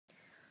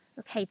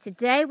Okay,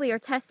 today we are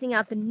testing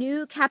out the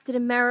new Captain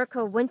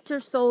America Winter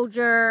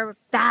Soldier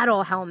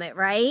battle helmet,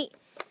 right?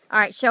 All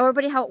right, show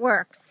everybody how it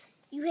works.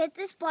 You hit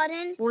this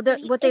button. Well,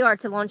 they are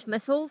to launch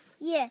missiles?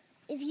 Yeah.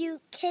 If you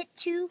hit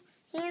 2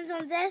 hands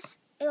on this,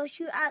 it'll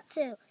shoot out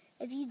 2.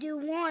 If you do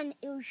 1,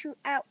 it will shoot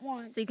out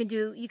 1. So you can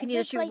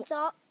either shoot. Lights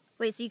up.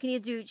 Wait, so you can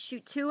either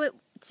shoot two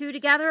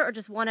together or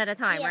just one at a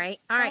time, right?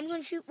 All right. I'm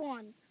gonna shoot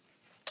 1.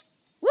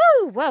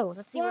 Woo! Whoa!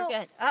 Let's see. We're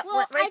good.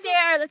 Well, right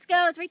there. Let's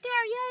go. It's right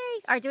there.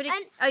 Yay! All right, do it.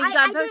 Oh, you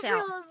got them both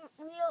out. I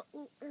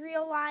didn't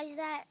realize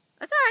that.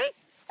 That's all right.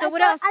 So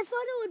what else? I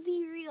thought it would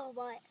be real,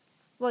 but.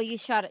 Well, you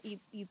shot it.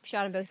 You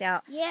shot them both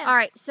out. Yeah. All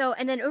right. So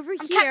and then over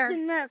here,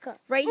 Captain America.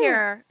 Right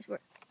here.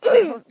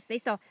 Wait, stay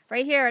still.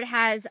 Right here, it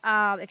has.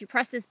 If you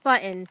press this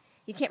button,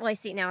 you can't really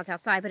see it now. It's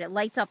outside, but it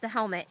lights up the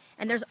helmet.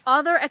 And there's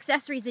other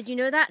accessories. Did you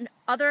know that? And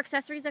other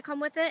accessories that come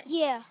with it.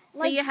 Yeah.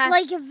 So you have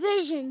like a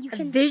vision. You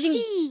can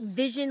see.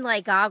 Vision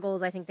like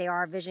goggles. I think they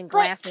are vision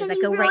glasses but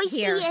that go really right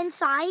here. See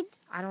inside?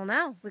 I don't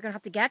know. We're gonna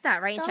have to get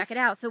that and check it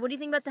out. So what do you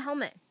think about the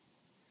helmet?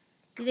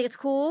 Do you think it's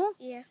cool?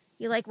 Yeah.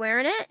 You like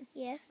wearing it?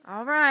 Yeah.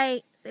 All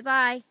right. Say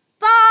bye.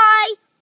 Bye!